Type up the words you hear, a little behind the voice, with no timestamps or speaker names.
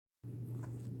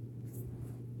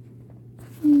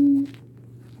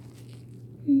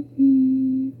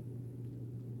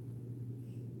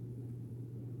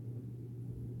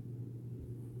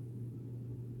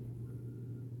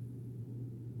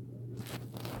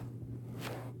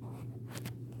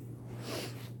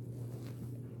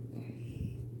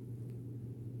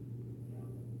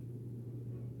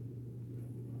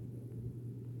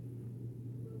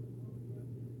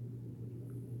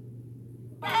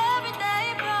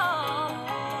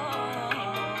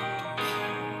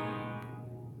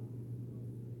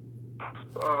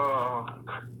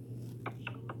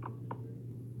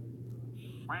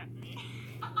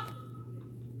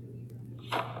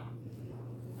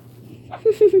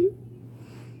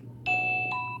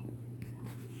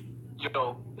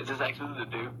Yo, is this actually the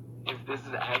dude? If this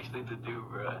is actually the dude,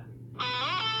 bruh.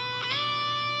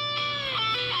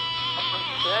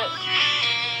 Shit.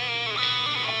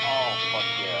 Oh, fuck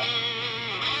yeah.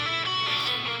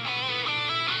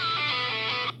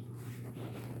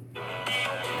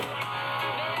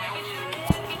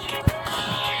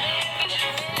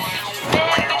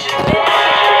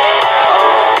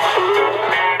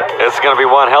 It's going to be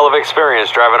one hell of an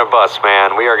experience driving a bus,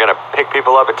 man. We are going to pick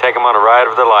people up and take them on a ride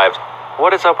of their lives.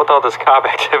 What is up with all this cop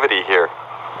activity here?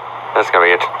 That's going to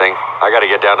be interesting. I got to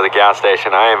get down to the gas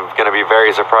station. I am going to be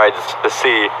very surprised to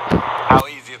see how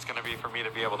easy it's going to be for me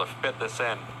to be able to fit this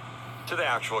in to the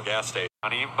actual gas station.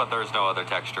 But there's no other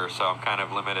texture, so I'm kind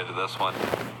of limited to this one.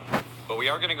 But we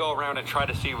are going to go around and try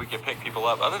to see if we can pick people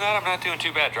up. Other than that, I'm not doing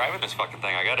too bad driving this fucking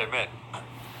thing, I got to admit.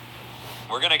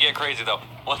 We're going to get crazy, though.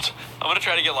 I'm going to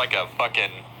try to get like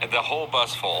the whole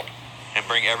bus full and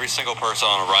bring every single person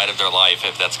on a ride of their life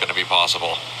if that's going to be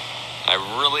possible. I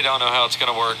really don't know how it's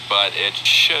going to work, but it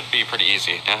should be pretty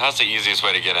easy. Now, how's the easiest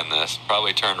way to get in this?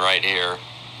 Probably turn right here.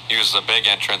 Use the big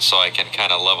entrance so I can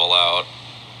kind of level out.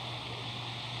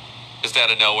 Just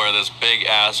out of nowhere, this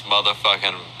big-ass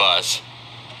motherfucking bus.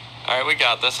 Alright, we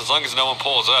got this, as long as no one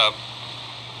pulls up.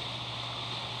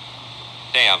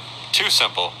 Damn, too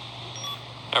simple.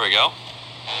 There we go.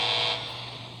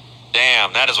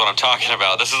 Damn, that is what I'm talking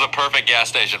about. This is a perfect gas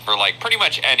station for like pretty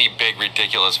much any big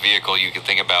ridiculous vehicle you can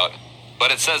think about.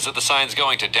 But it says that the sign's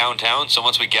going to downtown, so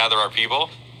once we gather our people,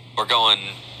 we're going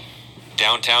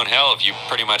downtown hell, if you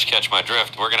pretty much catch my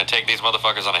drift. We're gonna take these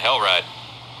motherfuckers on a hell ride.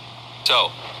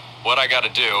 So, what I gotta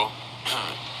do,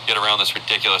 get around this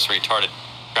ridiculous retarded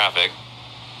traffic,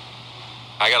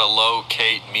 I gotta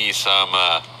locate me some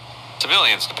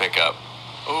civilians to pick up.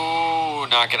 Ooh,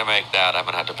 not gonna make that. I'm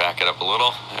gonna have to back it up a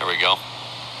little. There we go.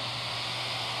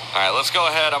 Alright, let's go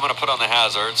ahead. I'm gonna put on the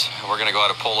hazards. We're gonna go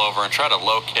ahead and pull over and try to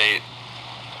locate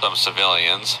some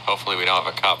civilians. Hopefully we don't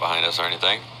have a cop behind us or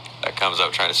anything that comes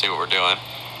up trying to see what we're doing.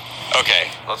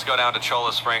 Okay, let's go down to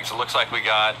Cholla Springs. It looks like we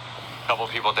got a couple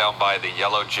people down by the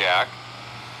Yellow Jack.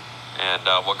 And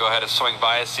we'll go ahead and swing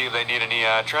by and see if they need any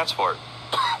transport.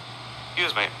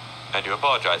 Excuse me. I do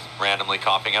apologize. Randomly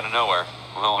coughing out of nowhere.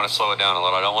 I want to slow it down a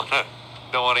little. I don't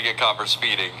want to get caught for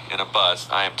speeding in a bus.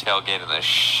 I am tailgating the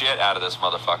shit out of this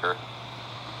motherfucker.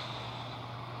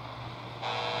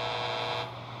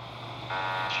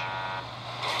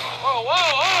 Whoa, whoa,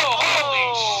 whoa!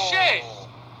 Holy shit!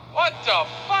 What the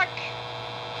fuck?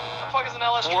 The fuck is an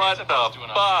LS What the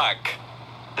fuck?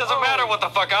 Doesn't matter what the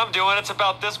fuck I'm doing. It's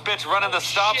about this bitch running the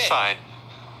stop sign.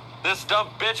 This dumb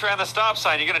bitch ran the stop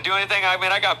sign. You gonna do anything? I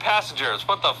mean, I got passengers.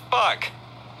 What the fuck?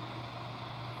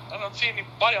 I don't see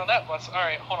anybody on that bus.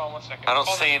 Alright, hold on one second. I don't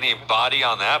see any body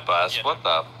on that bus. Yeah. What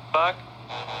the fuck?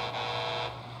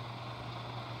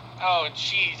 Oh,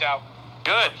 she's out.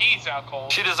 Good. He's out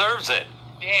cold. She deserves it.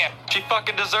 Damn. She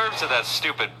fucking deserves it, that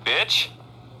stupid bitch.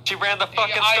 She ran the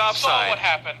fucking I stop saw sign. what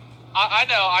happened. I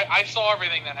know. I saw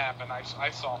everything that happened.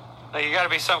 I saw. Now, you gotta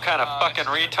be some kind of fucking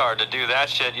retard to do that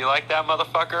shit. You like that,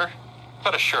 motherfucker?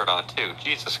 Put a shirt on, too.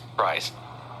 Jesus Christ.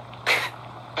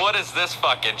 What is this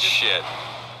fucking shit?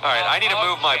 Alright, I need to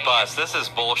move my bus. This is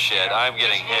bullshit. I'm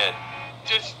getting hit.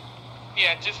 Just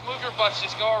move your bus.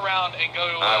 Just go around and go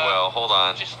to... I will. Hold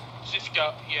on. Just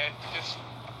go. Yeah.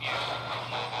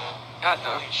 God,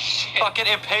 no. Shit. Fucking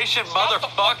impatient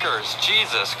motherfuckers.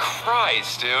 Jesus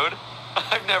Christ, dude.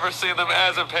 I've never seen them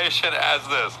as impatient as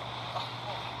this.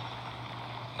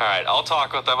 Alright, I'll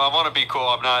talk with them. I want to be cool.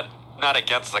 I'm not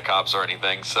against the cops or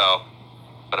anything, so...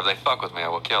 But if they fuck with me, I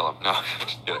will kill them. No,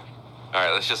 just kidding.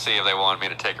 Alright, let's just see if they want me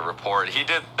to take a report. He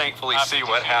did thankfully see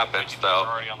what happened, though.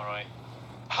 Already on the right.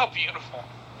 How beautiful.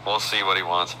 We'll see what he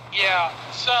wants. Yeah,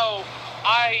 so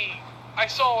I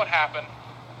saw what happened.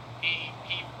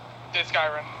 This guy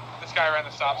ran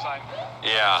the stop sign.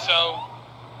 Yeah. So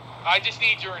I just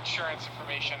need your insurance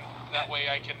information. That way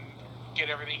I can get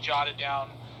everything jotted down.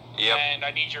 Yep. And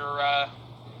I need your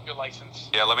your license.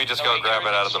 Yeah, let me just That go way grab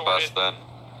it out of the bus everything's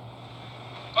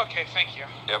then. Okay, thank you.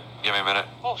 Yep, give me a minute.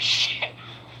 Oh shit.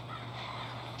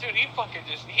 Dude, he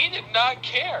did not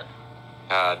care.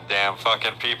 God damn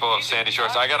fucking people of Sandy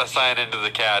Shores. I gotta sign into the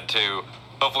CAD too.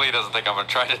 Hopefully he doesn't think I'm gonna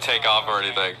try to take off or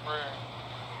anything.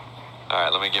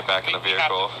 Alright, let me get back in the vehicle. We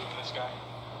have to move this guy.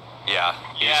 Yeah,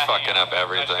 he's fucking up I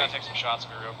everything. just gotta take some shots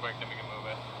of it real quick, then we can move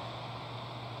it.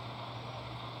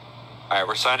 Alright,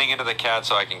 we're signing into the CAD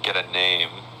so I can get a name.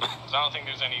 'Cause I don't think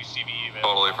there's any CVE available.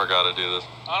 Totally forgot to do this.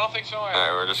 I don't think so either.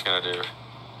 Alright, we're just gonna do...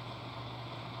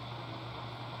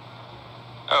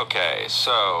 Okay,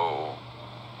 so...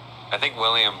 I think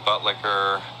William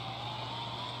Buttlicker...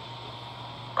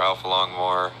 Ralph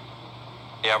Longmore...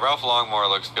 Yeah, Ralph Longmore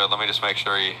looks good. Let me just make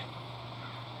sure he...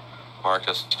 marked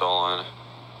as stolen.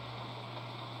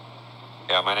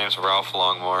 Yeah, my name's Ralph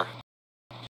Longmore.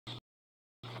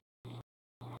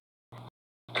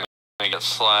 Make it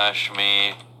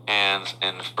 /me hands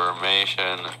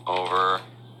information over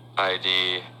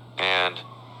ID and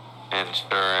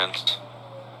insurance.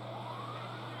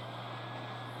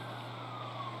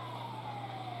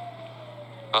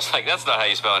 I was like, that's not how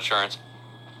you spell insurance.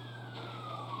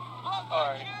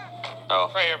 Alright.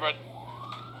 Oh. Right here, bud.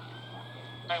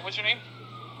 Alright, what's your name?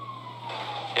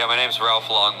 Yeah, my name's Ralph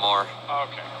Longmore.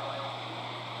 Okay.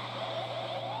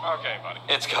 Okay, buddy.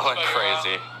 It's going So,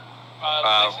 crazy.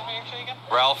 Last name actually again?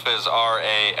 Ralph is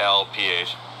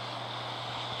R-A-L-P-H.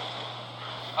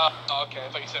 Okay, I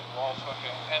thought you said Rolf,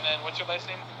 okay. And then what's your last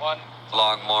name?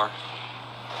 Longmore.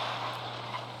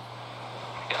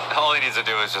 Yeah, all he needs to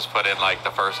do is just put in like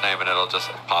the first name and it'll just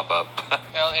pop up.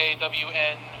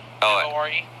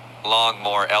 Lawmore.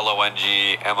 Longmore,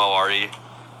 Longmore.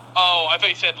 Oh, I thought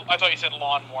you said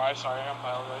lawnmower. I'm sorry, I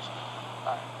apologize.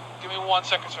 Alright. Give me 1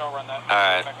 second so I'll run that.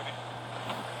 Alright.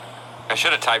 I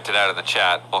should have typed it out in the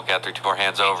chat. We'll get through 4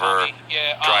 hands over.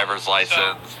 Yeah, Driver's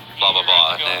license, blah blah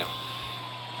blah. Name.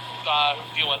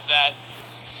 Deal with that.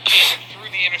 Came through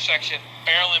the intersection,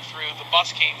 barreling through. The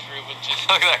bus came through, but just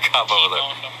Look at that cop over there.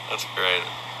 T-boned him. That's great.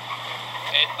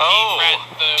 Oh,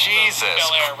 Jesus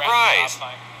Christ.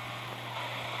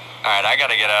 Alright, I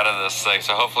gotta get out of this thing,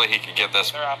 so hopefully he can get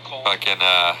this fucking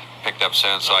picked up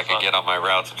soon so I can get on my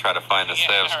route to try to find the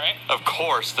Sibs. Right. Of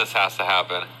course this has to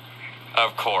happen.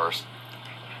 Of course.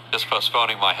 Just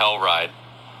postponing my hell ride.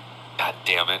 God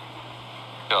damn it.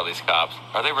 Look at all these cops.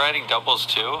 Are they riding doubles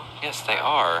too? Yes, they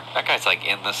are. That guy's like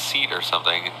in the seat or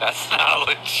something. That's not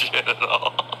legit at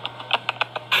all.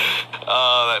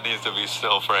 Oh, that needs to be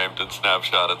still framed and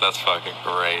snapshotted. That's fucking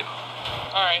great.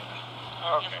 Alright.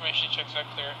 Information checks out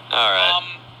clear. Alright.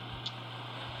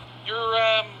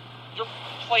 Your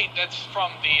plate that's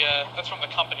from the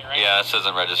company, right? Yeah, this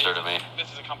isn't registered to me. This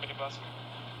is a company bus.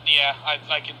 Yeah, I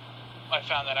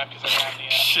found that out because I ran the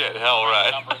shit, hell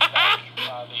right. number back,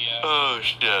 oh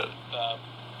shit. The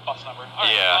bus number. All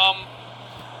right, yeah.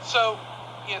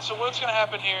 So what's gonna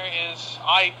happen here is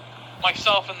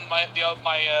myself and my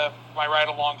ride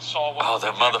along saw what the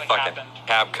exactly motherfucking happened.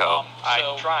 Cabco.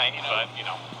 I tried, but you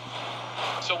know.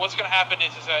 So what's gonna happen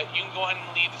is that you can go ahead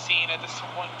and leave the scene at this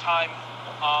point in time.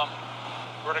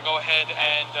 We're gonna go ahead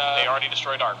and they already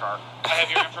destroyed our car. I have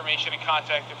your information and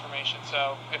contact information,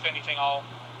 so if anything,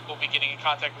 we'll be getting in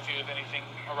contact with you if anything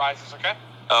arises. Okay?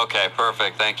 Okay,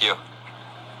 perfect. Thank you.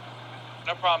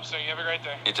 No problem, sir. You have a great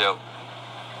day. You too.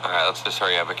 Alright, let's just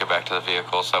hurry up and get back to the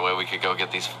vehicle so that way we could go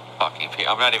get these fucking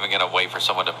people. I'm not even gonna wait for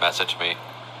someone to message me.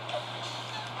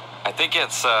 I think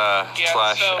it's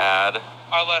 /ad.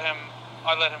 I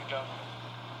let him go.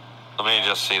 Let me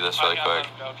just see this really quick. I let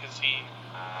him go because he.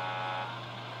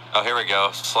 Oh, here we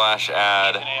go. /ad. He's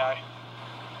an AI.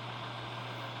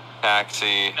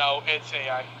 Taxi. No, it's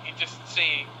AI. You just.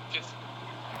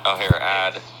 Oh, here,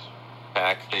 add.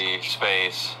 Taxi,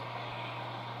 space.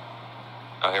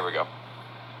 Oh, here we go.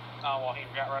 Oh, well, he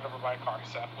got run over by a car,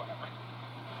 so whatever.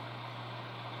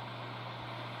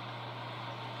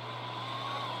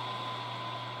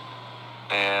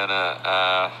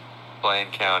 And,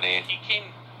 Blaine County. He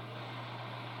came.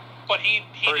 But he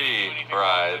didn't do anything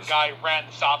wrong. The guy ran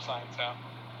the stop sign, so.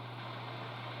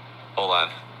 Hold on.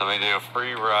 Let me do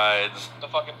free rides. The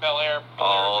fucking Bel Air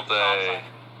all day.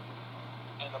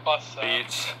 And the bus.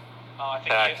 Beats. I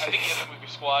think he has a movie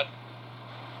squad.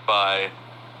 By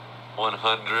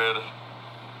 100.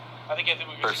 I think he has a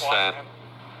movie squad.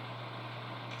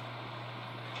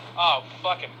 Oh,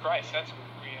 fucking Christ. That's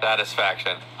weird.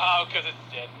 Satisfaction. Oh, because it's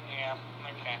dead. Yeah.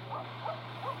 Okay.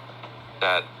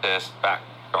 That is back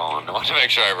on. I want to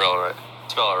make sure I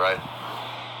spell it right.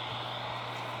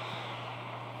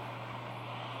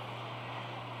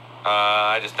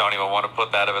 I just don't even want to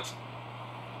put that if it's.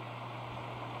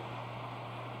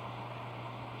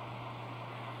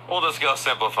 We'll just go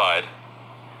simplified.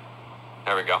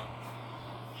 There we go.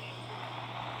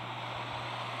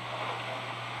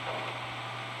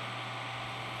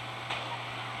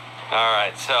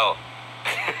 Alright, so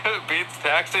beats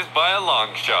taxis by a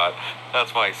long shot.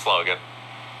 That's my slogan.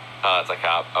 It's a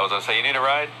cop. I was gonna say, you need a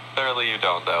ride? Clearly you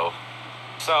don't, though.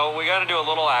 So we gotta do a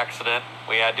little accident.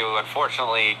 We had to,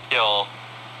 unfortunately, kill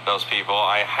those people.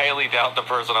 I highly doubt the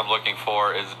person I'm looking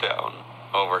for is down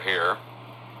over here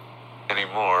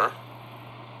anymore.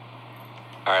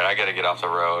 Alright, I gotta get off the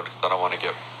road. I don't want to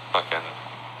get fucking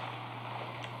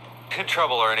in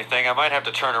trouble or anything. I might have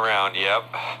to turn around. Yep.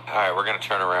 Alright, we're gonna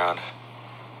turn around.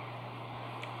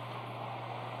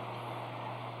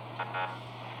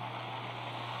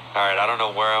 Alright, I don't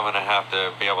know where I'm gonna have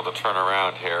to be able to turn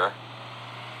around here.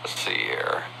 Let's see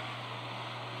here.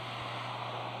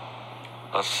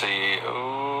 Let's see.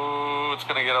 Ooh, it's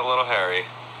gonna get a little hairy.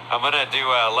 I'm gonna do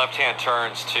left-hand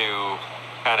turns to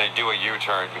kind of do a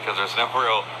U-turn because there's no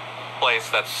real place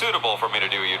that's suitable for me to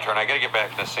do a U-turn. I gotta get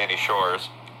back to Sandy Shores.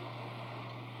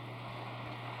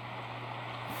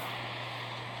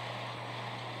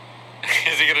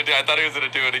 Is he gonna do? I thought he was gonna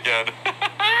do it again.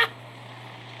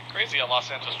 Crazy how Los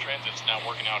Santos Transit's not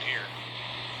working out here.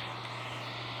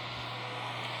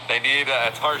 They need,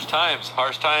 it's harsh times.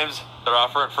 Harsh times, they're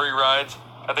offering free rides.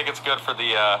 I think it's good for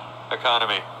the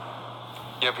economy.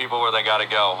 Get people where they gotta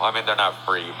go. I mean, they're not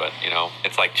free, but, you know,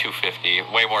 it's like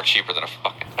 $2.50. Way more cheaper than a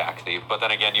fucking taxi. But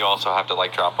then again, you also have to,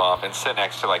 like, drop off and sit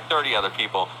next to, like, 30 other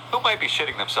people who might be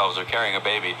shitting themselves or carrying a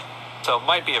baby. So it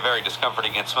might be a very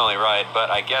discomforting and smelly ride,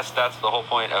 but I guess that's the whole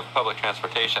point of public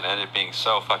transportation and it being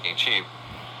so fucking cheap.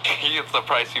 It's the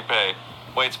price you pay.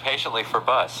 Waits patiently for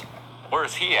bus. Where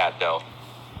is he at, though?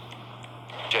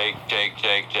 Jake.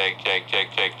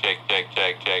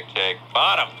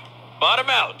 Bottom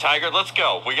out, Tiger. Let's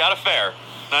go. We got a fare.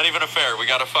 Not even a fare. We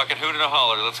got a fucking hoot and a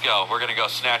holler. Let's go. We're gonna go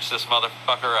snatch this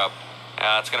motherfucker up.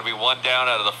 It's gonna be one down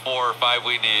out of the 4 or 5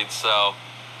 we need, so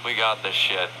we got this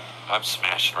shit. I'm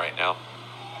smashing right now.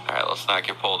 Alright, let's not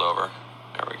get pulled over.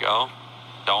 There we go.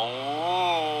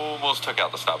 Almost took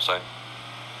out the stop sign.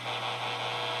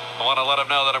 I want to let him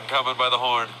know that I'm coming by the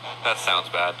horn. That sounds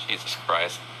bad. Jesus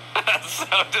Christ. That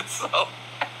sounded so...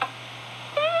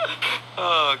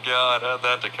 Oh, God. Add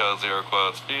that to code zero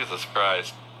quotes. Jesus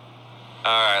Christ.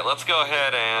 Alright, let's go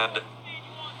ahead and...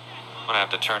 I'm going to have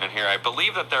to turn in here. I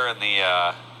believe that they're in the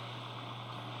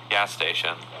gas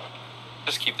station.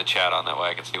 Just keep the chat on, that way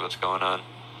I can see what's going on.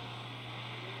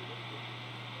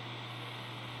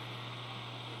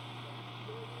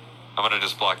 I'm going to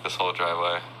just block this whole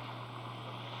driveway.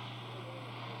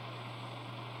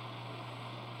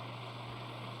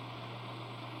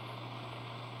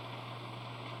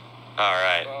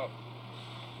 Alright.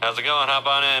 How's it going? Hop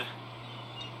on in.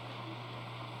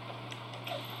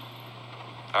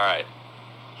 Alright.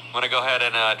 I'm going to go ahead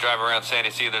and drive around Sandy,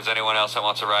 see if there's anyone else that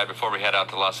wants a ride before we head out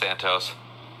to Los Santos.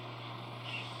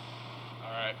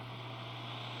 Alright.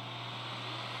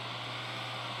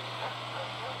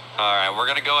 Alright, we're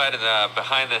going to go ahead and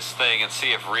behind this thing and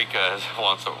see if Rika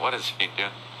wants a... What is she doing?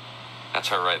 That's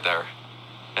her right there.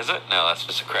 Is it? No, that's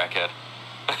just a crackhead.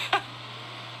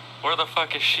 Where the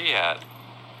fuck is she at?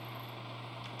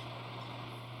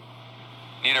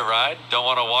 Need a ride? Don't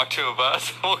want to walk to a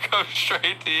bus? We'll come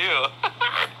straight to you.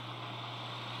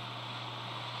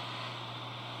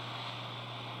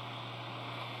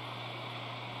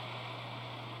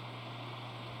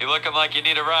 You looking like you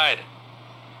need a ride.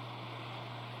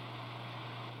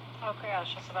 Okay, I was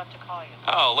just about to call you.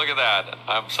 Oh, look at that.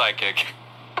 I'm psychic.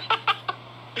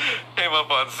 Came up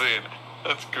on scene.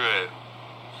 That's great.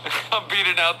 I'm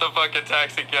beating out the fucking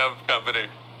taxi cab company.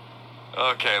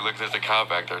 Okay, look, there's a cop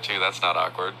back there too. That's not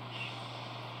awkward.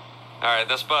 Alright,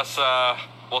 this bus,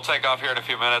 we'll take off here in a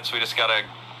few minutes. We just gotta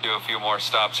do a few more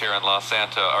stops here in Los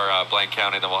Santos, or Blaine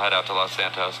County, then we'll head out to Los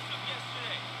Santos.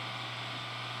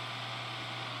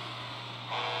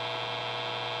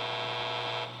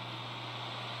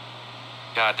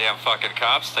 Goddamn fucking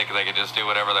cops think they can just do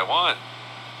whatever they want.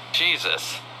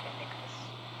 Jesus.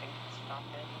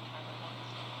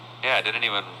 Yeah, I didn't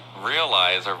even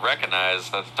realize or recognize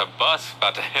that the bus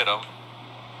about to hit them.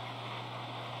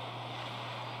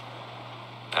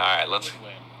 Alright, let's...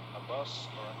 Win, a bus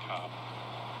or a cop?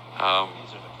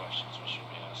 These are the questions we should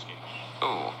be asking.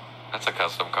 Ooh, that's a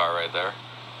custom car right there.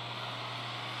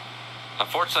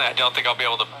 Unfortunately, I don't think I'll be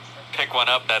able to pick one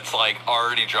up that's like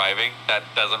already driving. That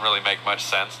doesn't really make much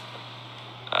sense.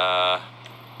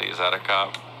 Is that a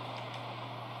cop?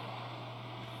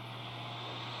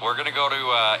 We're gonna go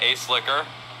to Ace Liquor,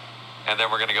 and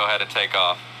then we're gonna go ahead and take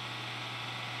off.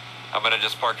 I'm gonna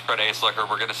just park in front of Ace Liquor.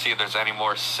 We're gonna see if there's any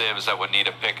more civs that would need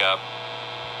a pickup.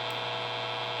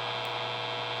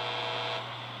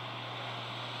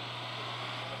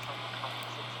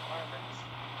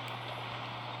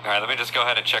 Alright, let me just go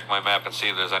ahead and check my map and see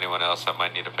if there's anyone else that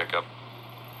might need to pick up.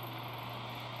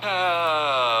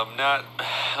 Not...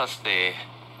 Let's see.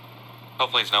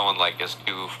 Hopefully no one, like, is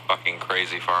too fucking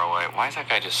crazy far away. Why is that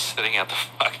guy just sitting at the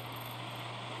fuck?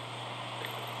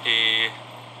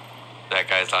 That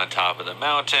guy's on top of the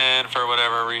mountain for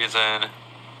whatever reason.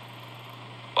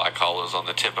 Black Hollow's on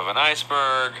the tip of an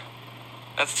iceberg.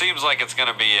 That seems like it's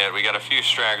gonna be it. We got a few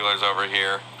stragglers over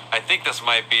here. I think this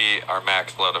might be our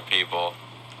max load of people.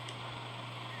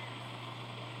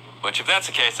 Which, if that's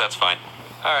the case, that's fine.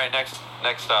 Alright, next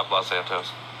stop, Los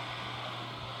Santos.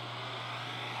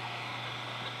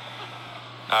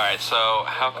 Alright, so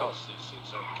how come... These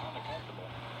seats are kind of comfortable.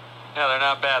 Yeah, they're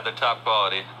not bad. They're top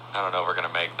quality. I don't know if we're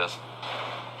gonna make this.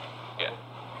 Yeah.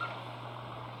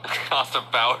 Austin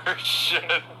Power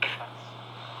shit.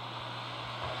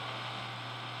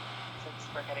 Since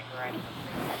we're getting a ride for free.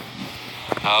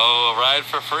 Oh, a ride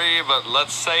for free, but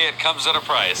let's say it comes at a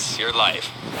price. Your life.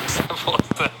 Simple as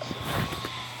that.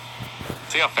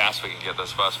 See how fast we can get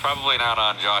this bus. Probably not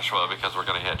on Joshua because we're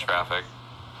gonna hit traffic.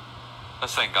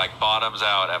 This thing like bottoms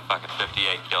out at fucking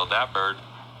 58. Killed that bird.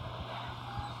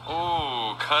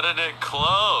 Ooh, cutting it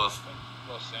close. I think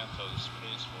Los Santos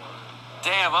pays for it.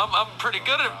 Damn, I'm pretty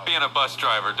good at being a bus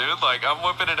driver, dude. Like, I'm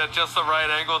whipping it at just the right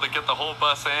angle to get the whole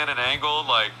bus in and angled.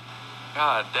 Like,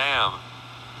 god damn.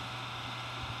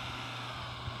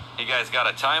 You guys got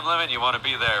a time limit? You want to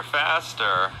be there fast, or?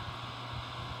 I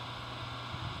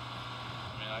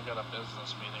mean, I got a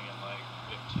business meeting in like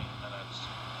 15 minutes.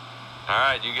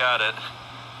 Alright, you got it.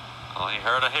 Well, you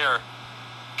heard it here.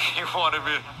 You wanted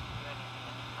me...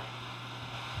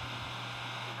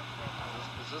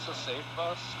 Is this a safe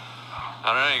bus? I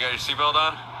don't know, you got your seatbelt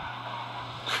on?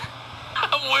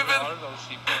 I'm What whipping... are those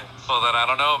seatbelts? Well, then I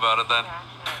don't know about it then.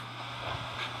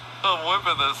 I'm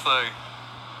whipping this thing.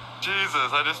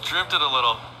 Jesus, I just drifted a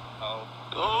little. Oh,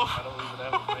 Oh. I don't even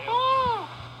have a fail.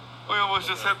 We almost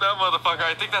just hit that motherfucker.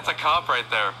 I think that's a cop right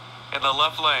there in the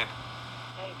left lane.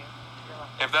 Yeah, you do. You're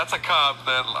lucky. If that's a cop,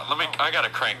 then I gotta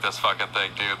crank this fucking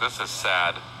thing, dude. This is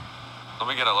sad. Let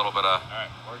me get a little bit of...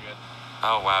 Alright, we're good.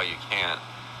 Oh, wow, you can't.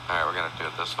 Alright, we're gonna do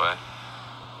it this way.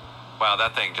 Wow,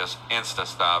 that thing just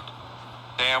insta-stopped.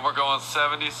 Damn, we're going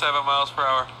 77 miles per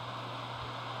hour.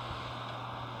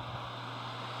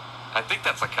 I think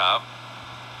that's a cop.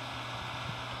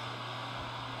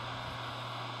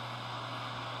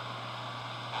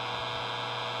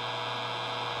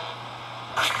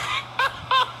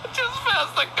 Just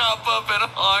passed the cop up and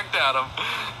honked at him.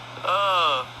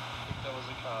 I think that was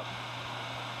a cop.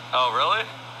 Oh, really?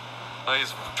 Oh,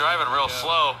 he's driving real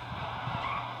slow.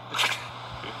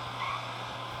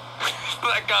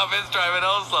 That cop is driving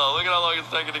hell slow. Look at how long it's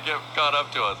taking to get caught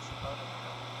up to us.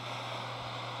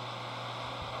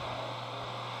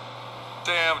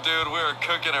 Damn, dude, we're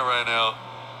cooking it right now.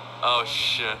 Oh,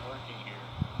 shit. Working here.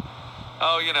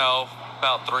 Oh, you know,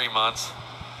 about 3 months.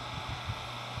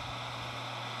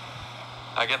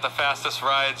 I get the fastest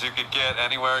rides you could get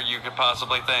anywhere you could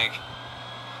possibly think.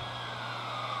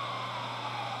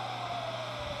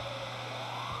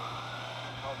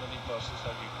 How many buses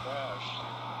have you crashed?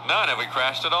 None. Have we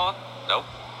crashed at all? Nope.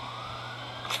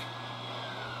 I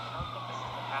don't think this is the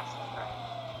fastest ride to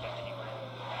get anywhere.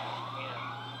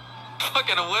 Yeah,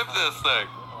 Fucking whip this thing.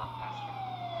 move a lot faster.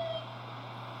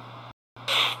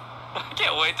 I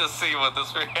can't wait to see what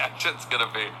this reaction's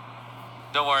gonna be.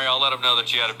 Don't worry, I'll let him know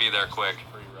that you gotta be there quick.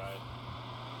 Free ride.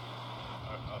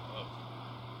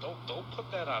 Don't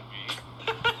put that on me.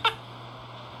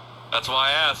 That's why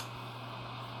I asked.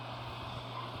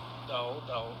 No,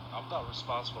 I'm not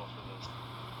responsible for this.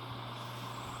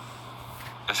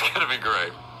 It's gonna be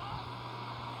great.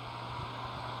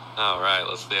 Alright,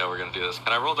 let's see how we're gonna do this.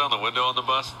 Can I roll down the window on the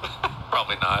bus?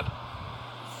 Probably not.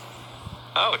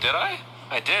 Oh, did I?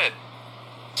 I did.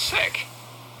 Sick.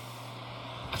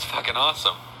 That's fucking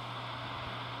awesome.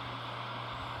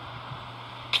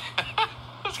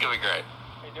 That's gonna be great.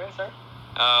 How you doing, sir?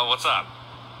 What's up?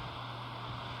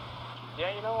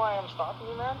 Yeah, you know why I'm stopping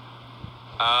you, man?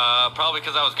 Probably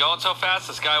because I was going so fast,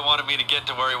 this guy wanted me to get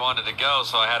to where he wanted to go,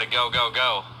 so I had to go.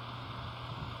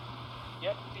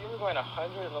 Yep, you were going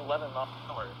 111 miles an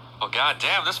hour. Well,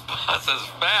 goddamn, this bus is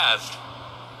fast.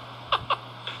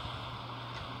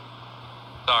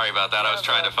 Sorry about that, I was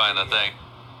trying to find the thing.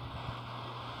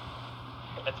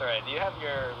 That's alright. Do you have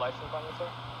your license on you, sir?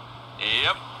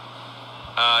 Yep.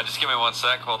 Just give me 1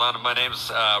 sec, hold on. My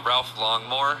name's Ralph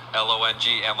Longmore,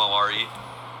 Longmore.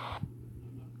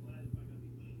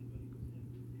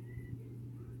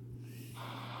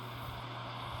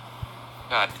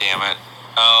 God damn it.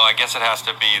 Oh, I guess it has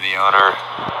to be the owner.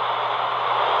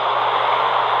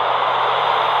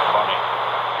 Funny.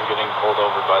 You're getting pulled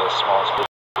over by the smallest vehicle.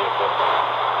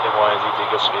 They wanted the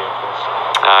biggest vehicles.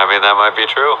 I mean, that might be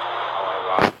true. Oh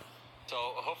my god. So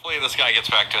hopefully this guy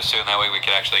gets back to us soon. That way we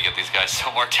can actually get these guys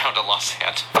somewhere down to Los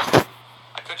Santos.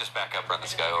 I could just back up, run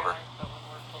this guy over.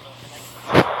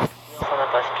 Wheels on the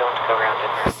bus don't go round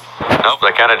in there. Nope,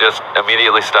 they kind of just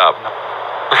immediately stop.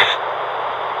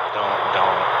 Don't.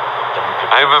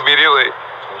 I'm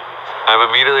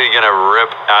immediately gonna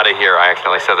rip out of here. I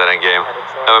accidentally said that in game.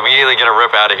 I'm immediately gonna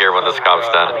rip out of here when this cop's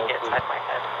done. Let me get inside my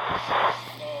head.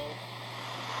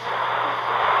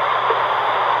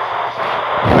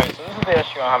 Alright, so this is the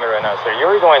issue on Hummer right now, sir. You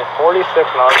were going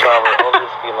 46 miles per hour over the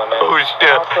speed limit. Oh,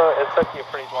 shit. Also, it took you a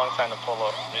pretty long time to pull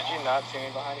up. Did you not see me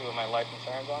behind you with my lights and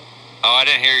sirens on? Oh, I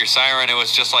didn't hear your siren. It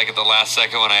was just like at the last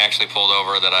second when I actually pulled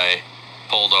over that I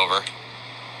pulled over.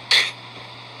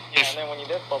 Yeah, and then when you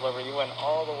did pull over, you went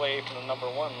all the way from the number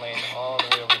 1 lane all the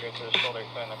way over here to the shoulder,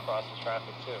 cutting across the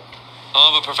traffic too. Well,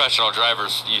 I'm a professional driver,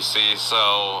 you see,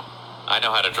 so I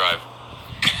know how to drive.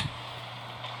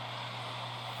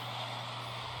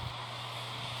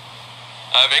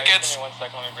 Vic Alright, gets... give me 1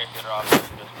 second, let me brief you off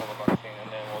and just pull up on the scene, and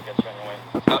then we'll get you on your way in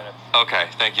 2 minutes. Okay,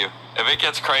 thank you. If it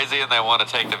gets crazy and they want to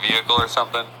take the vehicle or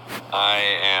something, I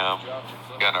am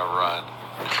gonna run.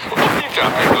 You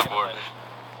dropped your clipboard.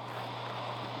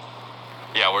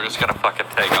 Yeah, we're just gonna fucking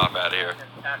take off out of here.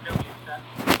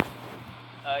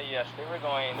 Yes, they were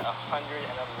going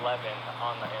 111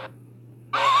 on the internet.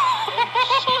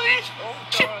 Holy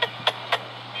shit!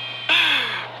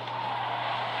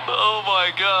 Oh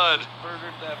my god.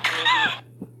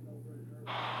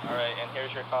 Alright, and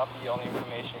here's your copy. All the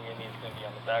information you need is going to be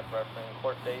on the back referencing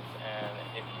court dates, and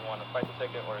if you want to fight the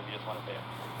ticket or if you just want to pay it.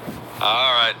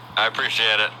 Alright, I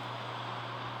appreciate it.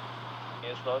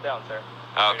 You slow down, sir.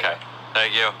 Okay,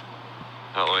 thank you.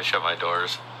 Oh, let me shut my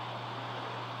doors.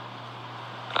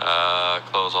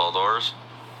 Close all doors.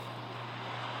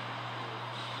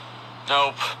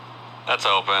 Nope, that's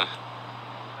open.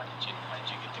 How did you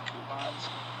get the coupons?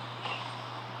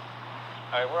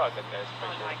 Alright, we're all good, guys.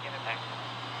 Appreciate it.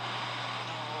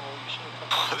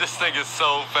 This thing is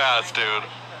so fast, dude.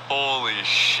 Holy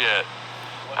shit.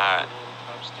 Alright,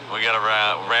 we gotta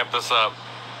ramp this up.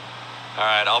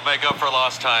 Alright, I'll make up for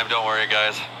lost time. Don't worry,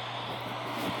 guys.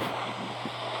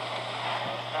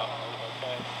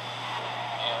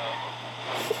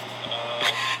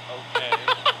 Okay.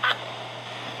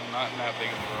 I'm not in that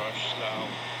big of a rush, so.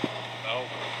 Nope.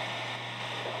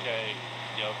 Okay.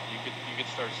 Yep, you could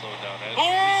start slowing down. Oh,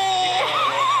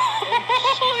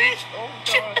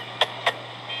 God.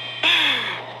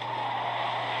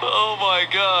 oh my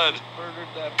god. Murdered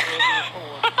that brother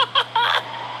forward.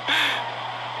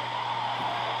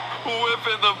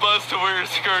 Whipping the bus to where you're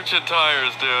scorching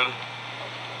tires, dude.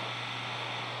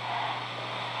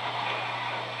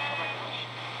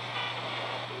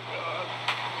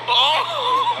 Oh!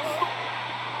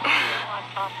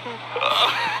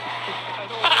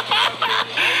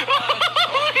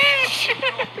 Holy shit!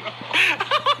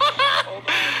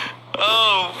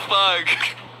 Oh, fuck.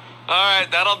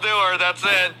 Alright, that'll do her. That's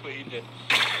it. What you did.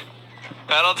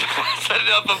 That'll do set it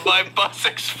up of my bus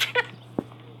experience.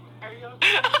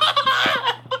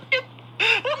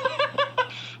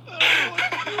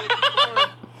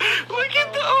 Look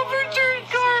at the overturned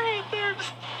car right there.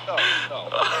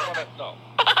 No.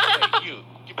 Hey, you,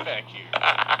 get back here.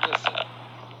 Listen.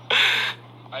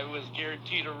 I was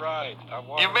guaranteed a ride.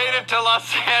 You made it to Los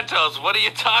Santos. What are you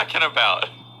talking about?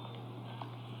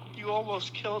 You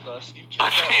almost killed us. You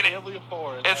killed I mean, that family of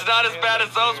 4. it's not as bad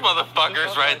as those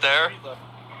motherfuckers right there.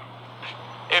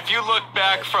 If you look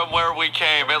back from where we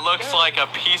came, it looks like a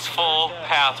peaceful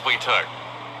path we took.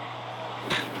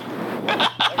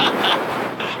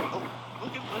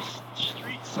 Look at this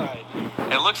street side here.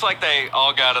 It looks like they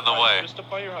all got in the way. Just a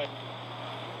fire hydrant.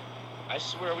 I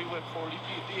swear we went 40 feet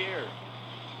in the air.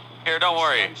 Here, don't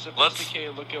worry. Let's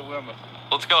Sophisticated look at women.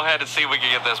 go ahead and see if we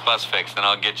can get this bus fixed, and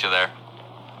I'll get you there.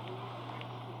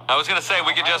 I was gonna say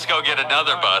we could just go get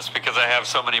another bus because I have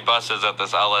so many buses at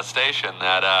this LS station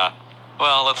that,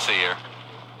 well, let's see here.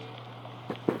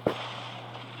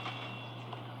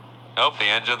 Nope, the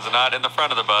engine's not in the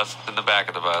front of the bus, it's in the back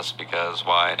of the bus, because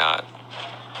why not?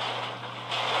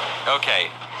 Okay,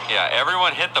 yeah,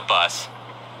 everyone hit the bus.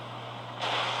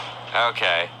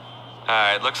 Okay.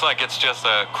 Alright, looks like it's just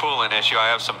a coolant issue. I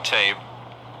have some tape.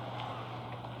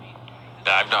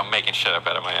 I'm making shit up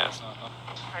out of my ass.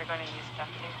 Are you going to use duct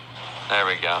tape? There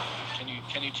we go.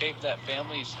 Can you tape that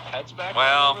family's heads back?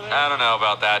 Well, over there? I don't know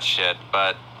about that shit,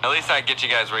 but at least I can get you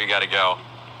guys where you gotta go.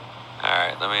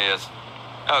 Alright, let me just...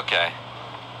 Okay.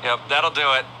 Yep, that'll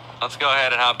do it. Let's go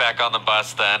ahead and hop back on the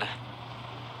bus then.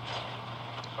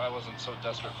 If I wasn't so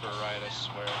desperate for a ride, I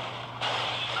swear.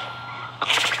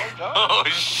 God. Oh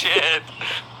shit!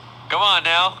 Come on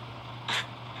now.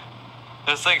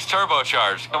 This thing's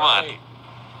turbocharged. Come on. Alright.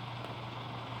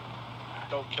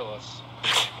 Don't kill us.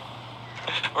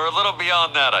 We're a little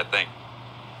beyond that, I think.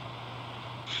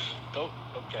 Don't.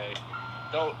 Okay.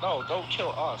 Don't kill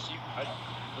us.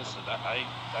 Listen. I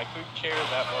couldn't care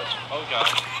that much. Oh God.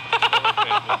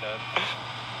 Okay, we're dead.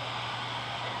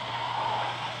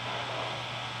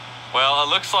 Well, it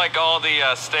looks like all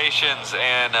the stations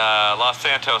in Los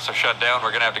Santos are shut down.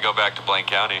 We're gonna have to go back to Blaine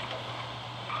County.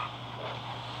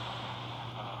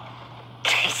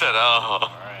 He said, "Oh." All right.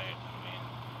 I mean,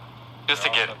 Just to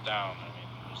they're all get shut down. I mean,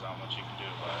 there's not much you can do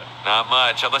about it. not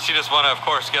much, unless you just want to, of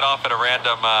course, get off at a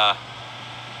random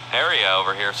area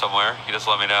over here somewhere. You just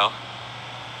let me know.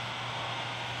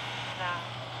 No,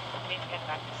 I need to get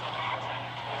back to San Jose. I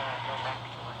need to go back to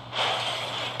work.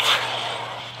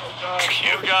 Oh God.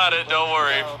 You got it. Don't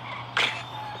worry.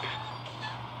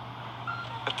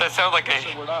 That sounds like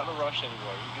Listen, a. we're not in a rush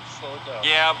anymore. You can slow it down.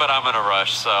 Yeah, but I'm in a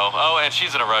rush. So. Oh, and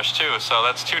she's in a rush too. So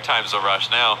that's 2 times the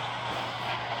rush now.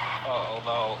 Oh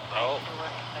no. No. To work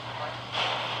at the park.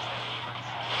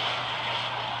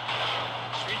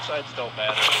 Street signs don't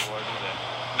matter anymore, do they?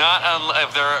 Not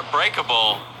if they're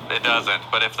breakable, it doesn't.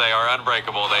 But if they are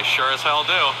unbreakable, they sure as hell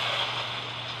do.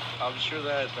 I'm sure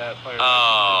that fire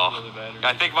Oh, really matters.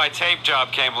 I think my tape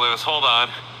job came loose. Hold on.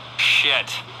 Shit.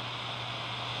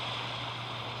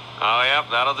 Oh, yep,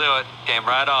 that'll do it. Came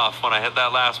right off when I hit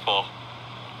that last pull.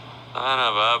 Son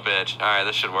of a bitch. All right,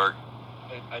 this should work.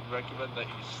 I'd recommend that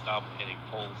you stop hitting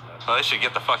poles then. Well, they should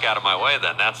get the fuck out of my way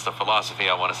then. That's the philosophy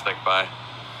I want to stick by.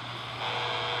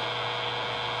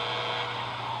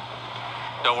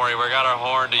 Don't worry, we got our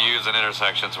horn to use in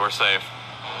intersections. We're safe.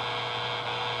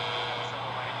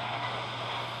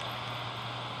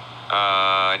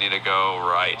 I need to go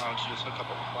right. Why don't you just hook up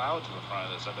a plow to the front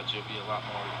of this? I bet you'd be a lot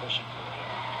more efficient for you.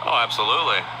 Oh,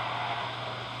 absolutely.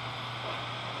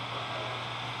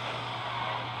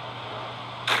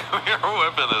 We're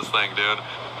whipping this thing, dude.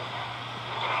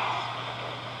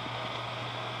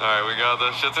 Alright, we got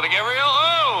this. Shit's gonna get real.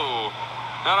 Oh!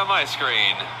 Not on my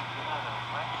screen.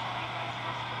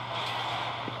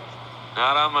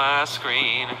 Not on my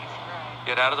screen.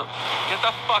 Get the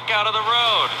fuck out of the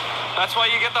road. That's why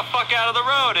you get the fuck out of the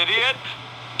road, idiot.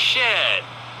 Shit.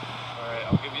 Alright,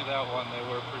 I'll give you that one. They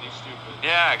were pretty stupid.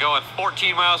 Yeah, going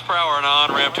 14 miles per hour on an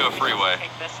on-ramp to a freeway.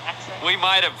 Take this exit. We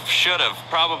might have,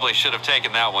 probably should have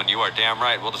taken that one. You are damn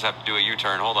right. We'll just have to do a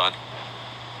U-turn. Hold on.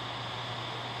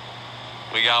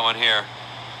 We got one here.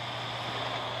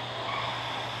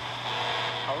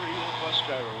 How are you a bus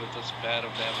driver with this bad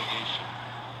of navigation?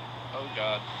 Oh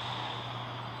God.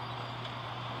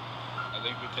 I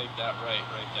think we take that right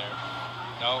there.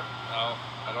 No,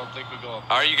 I don't think we go up.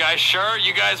 Are you guys sure?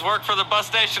 You guys work for the bus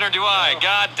station or do I? No.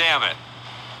 God damn it.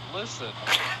 Listen,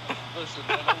 I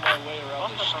know my way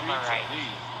around the Both of them are streets right. at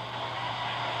least.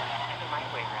 I know my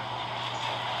way around.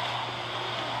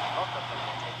 Both of them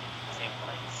will take you to the same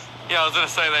place. Yeah, I was gonna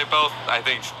say they both, I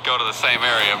think, go to the same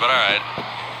area, but alright.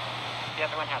 The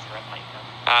other one has a red light though.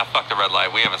 Ah, fuck the red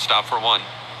light. We haven't stopped for one.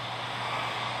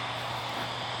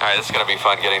 Alright, this is gonna be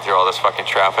fun getting through all this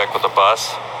fucking traffic with the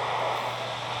bus.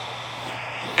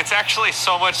 It's actually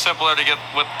so much simpler to get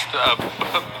with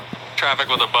traffic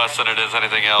with a bus than it is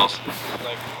anything else. It's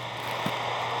like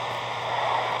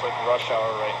rush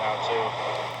hour right now too.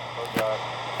 Oh God.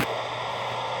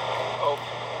 Oh,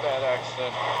 bad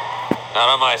accident. Not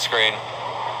on my screen.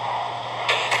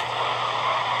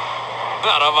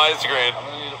 Not on my screen. I'm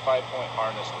gonna need a 5-point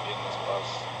harness to be in this bus.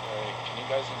 Alright, can you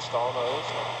guys install those?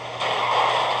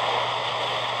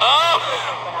 Oh!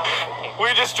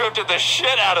 We just drifted the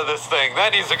shit out of this thing.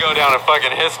 That needs to go down in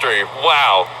fucking history.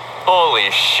 Wow.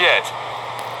 Holy shit.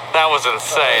 That was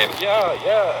insane. Yeah.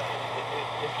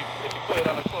 If you put it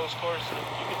on a closed course, you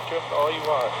can drift all you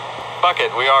want. Fuck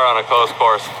it, we are on a closed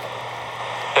course.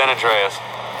 San Andreas.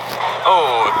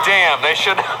 Oh, damn, they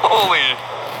should. Holy.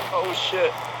 Oh shit.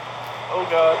 Oh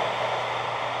God.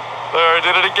 There, I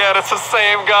did it again. It's the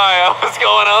same guy. I was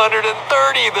going 130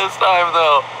 this time,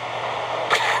 though.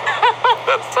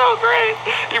 That's so great.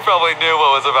 You probably knew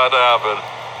what was about to happen.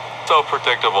 So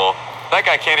predictable. That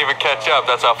guy can't even catch up.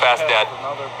 That's how fast Dad.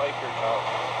 Another biker cop.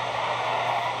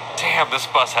 Damn, this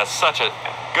bus has such a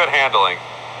good handling.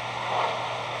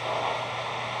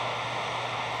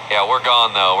 Yeah, we're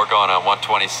gone, though. We're going on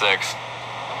 126.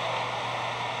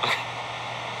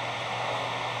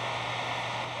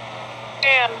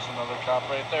 Damn. There's another cop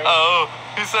right there. Oh,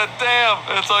 he said, damn.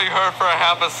 That's all you heard for a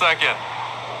half a second.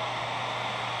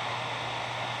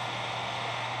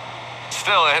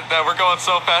 Still, we're going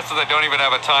so fast that they don't even have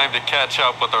a time to catch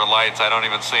up with their lights. I don't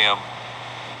even see them. Oh,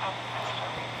 that's true.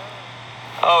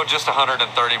 Oh, just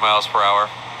 130 miles per hour.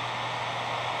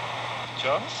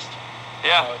 Just?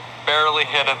 Yeah, barely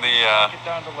hitting the, Get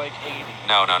down to like 80.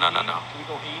 No. Can we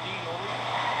go 80 over?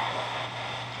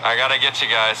 I gotta get you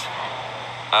guys.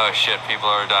 Oh shit, people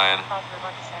are dying.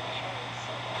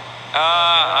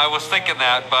 I was thinking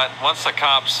that, but once the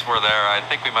cops were there, I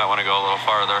think we might want to go a little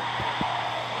farther.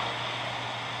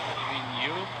 You mean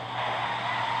you?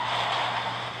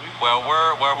 Well,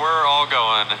 where we're all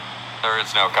going, there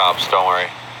is no cops, don't worry.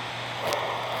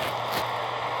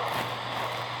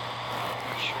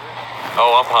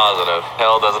 Oh, I'm positive.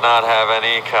 Hell does not have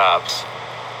any cops.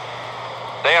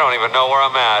 They don't even know where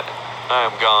I'm at. I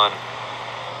am gone.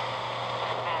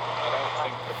 I don't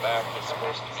think the back is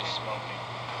supposed to be smoking.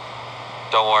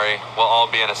 Don't worry, we'll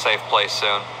all be in a safe place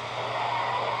soon.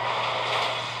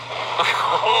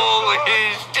 Holy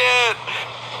shit!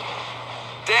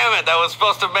 Damn it, that was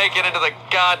supposed to make it into the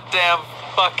goddamn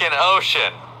fucking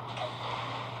ocean.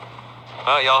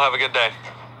 Well, y'all have a good day.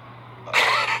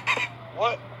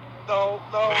 What? No.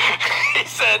 He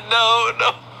said no.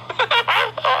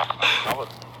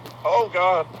 Oh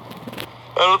God.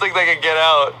 I don't think they can get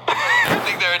out. I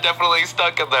think they're definitely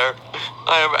stuck in there.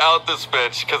 I am out this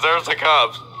bitch, because there's the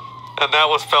cops. And that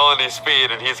was felony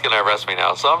speed, and he's gonna arrest me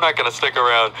now, so I'm not gonna stick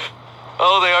around.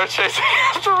 Oh, they are chasing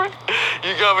after me.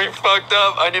 You got me fucked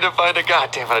up. I need to find a...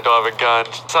 God damn it, I don't have a gun.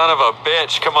 Son of a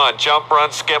bitch. Come on, jump,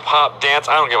 run, skip, hop, dance.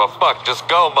 I don't give a fuck. Just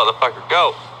go, motherfucker.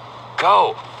 Go.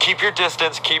 Go. Keep your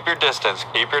distance. Keep your distance.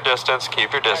 Keep your distance.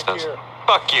 Keep your distance.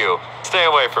 Fuck you. Stay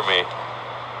away from me.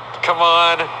 Come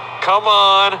on. Come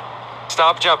on.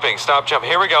 Stop jumping. Stop jumping.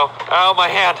 Here we go. Ow, my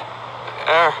hand.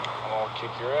 There. I'll kick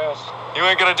your ass. You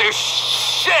ain't gonna do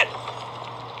shit.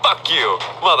 Fuck you,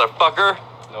 motherfucker.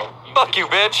 No. Fuck you,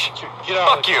 bitch. Get out.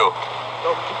 Fuck you.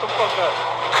 No, get the fuck out.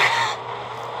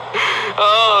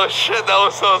 Oh shit, that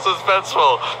was so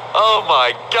suspenseful. Oh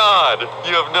my god.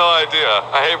 You have no idea.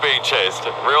 I hate being chased.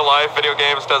 Real life, video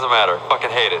games, doesn't matter. Fucking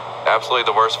hate it. Absolutely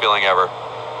the worst feeling ever.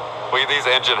 Look at these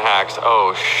engine hacks.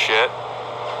 Oh shit.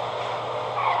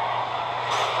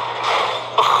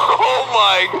 Oh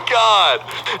my god.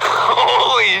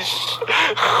 Holy shit.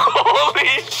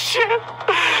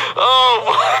 Oh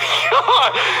my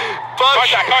god.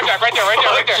 Contact, right there.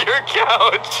 Fuck your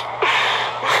couch.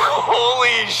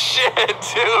 Holy shit,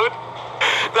 dude.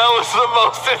 That was the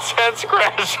most intense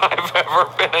crash I've ever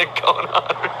been in going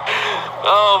on.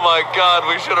 Oh my god,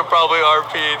 we should have probably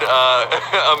RP'd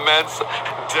immense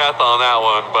death on that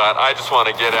one, but I just want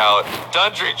to get out.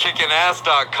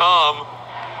 DundryKickingAss.com.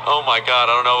 Oh my god,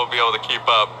 I don't know if we'll be able to keep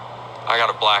up. I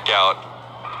gotta black out.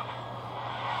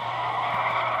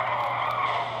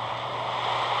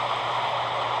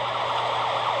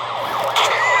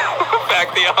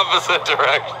 Back the opposite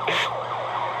direction.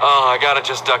 Oh, I gotta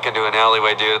just duck into an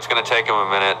alleyway, dude. It's gonna take him a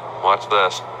minute. Watch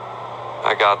this.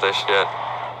 I got this shit.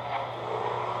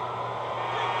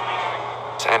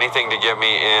 It's anything to get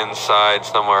me inside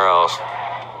somewhere else.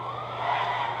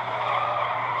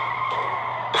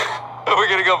 We're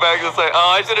gonna go back and say, oh,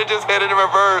 I should have just hit it in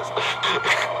reverse.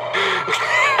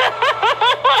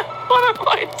 What am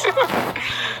I doing?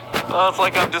 Oh, it's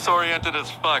like I'm disoriented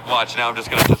as fuck. Watch, now I'm just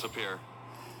gonna disappear.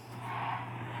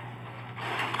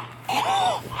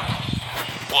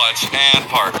 Watch and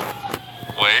park.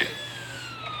 Wait.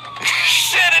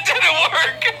 Shit, it didn't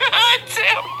work.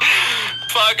 Damn.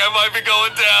 Fuck, I might be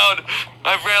going down.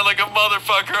 I ran like a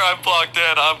motherfucker. I'm blocked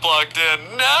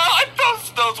in. No,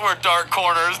 those were dark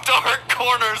corners. Dark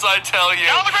corners, I tell you.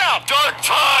 Down the ground. Dark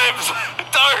times.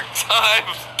 Dark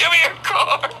times. Give me your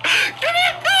car. Give me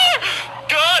your car.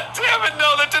 God damn it,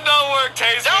 no, that did not work.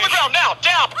 Tase Down me. the ground now.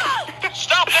 Down.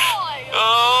 Stop now.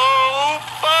 Oh,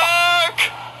 fuck.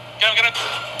 Get him.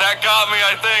 That got me,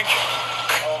 I think.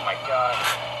 Oh my god.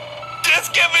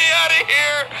 Just get me out of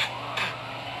here.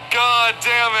 God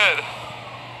damn it.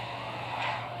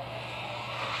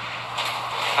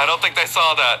 I don't think they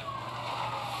saw that.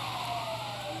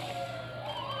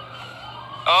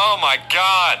 Oh my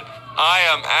god. I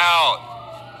am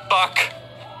out. Fuck.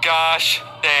 Gosh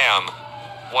damn.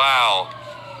 Wow.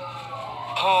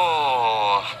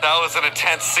 Oh, that was an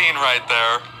intense scene right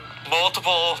there.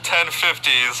 Multiple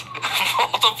 1050s.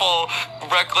 Multiple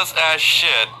reckless ass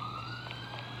shit.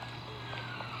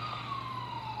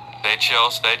 Stay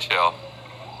chill, stay chill.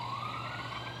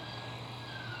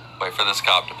 Wait for this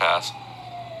cop to pass.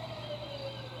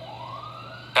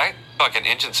 That fucking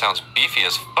engine sounds beefy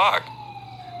as fuck.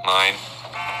 Mine.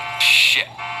 Shit.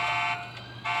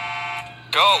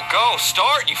 Go,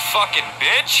 start, you fucking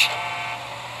bitch.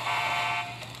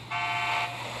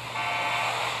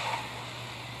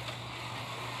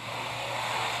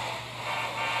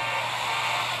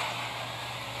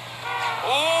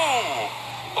 Ooh,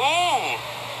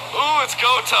 Ooh, it's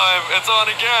go time. It's on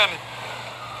again.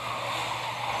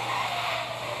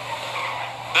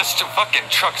 This fucking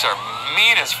trucks are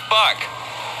mean as fuck.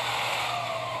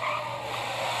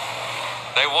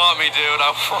 They want me, dude.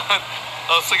 I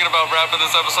was thinking about wrapping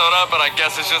this episode up, but I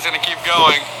guess it's just gonna keep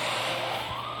going.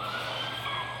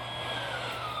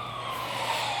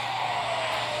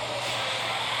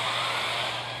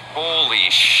 Holy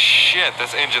shit,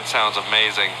 this engine sounds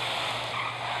amazing.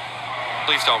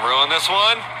 Please don't ruin this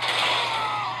one.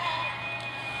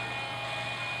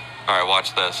 Alright,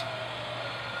 watch this.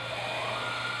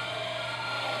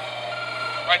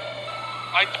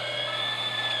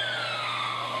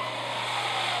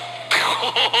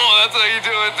 Oh, that's how you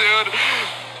do it, dude.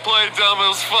 Play dumb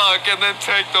as fuck and then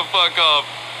take the fuck off.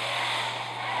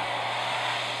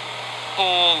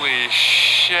 Holy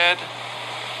shit.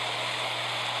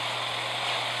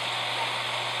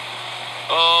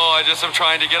 Oh, I just am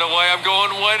trying to get away. I'm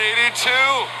going 182.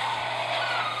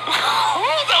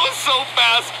 Oh, that was so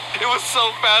fast. It was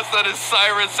so fast that his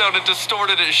siren sounded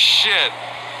distorted as shit.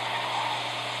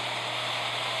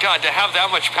 God, to have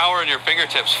that much power in your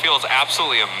fingertips feels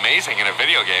absolutely amazing in a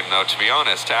video game, though, to be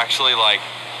honest. To actually, like,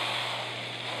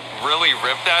 really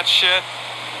rip that shit.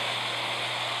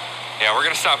 Yeah, we're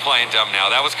gonna stop playing dumb now.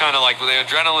 That was kind of like, the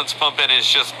adrenaline's pumping, is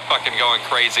just fucking going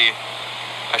crazy.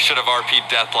 I should have RP'd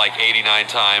death like 89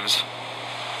 times.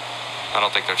 I don't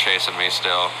think they're chasing me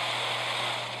still.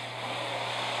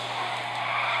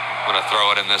 I'm gonna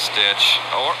throw it in this ditch.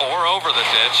 Or over the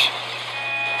ditch.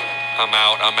 I'm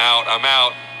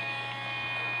out.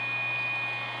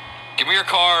 Give me your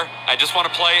car. I just want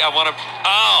to play.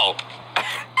 Oh!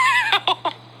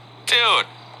 Dude,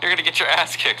 you're gonna get your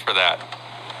ass kicked for that.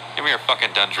 Give me your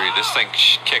fucking Dundry. This thing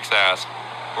kicks ass.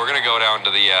 We're gonna go down to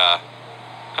the, oh,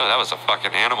 that was a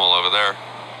fucking animal over there.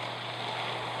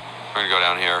 We're gonna go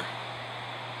down here.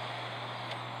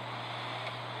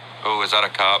 Oh, is that a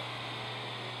cop?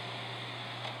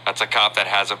 That's a cop that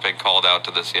hasn't been called out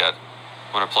to this yet.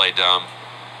 I'm gonna play dumb.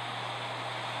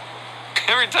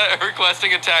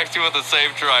 Requesting a taxi with a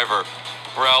safe driver.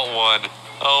 Route 1.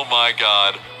 Oh my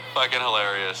god. Fucking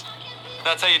hilarious.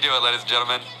 That's how you do it, ladies and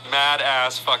gentlemen. Mad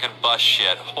ass fucking bus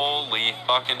shit. Holy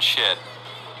fucking shit.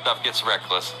 Stuff gets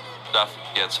reckless. Stuff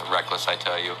gets reckless, I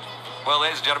tell you. Well,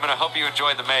 ladies and gentlemen, I hope you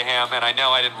enjoyed the mayhem, and I know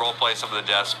I didn't roleplay some of the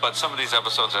deaths, but some of these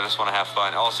episodes I just want to have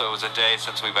fun. Also, it was a day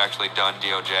since we've actually done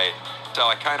DOJ, so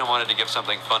I kind of wanted to give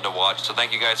something fun to watch. So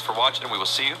thank you guys for watching, and we will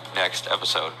see you next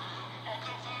episode.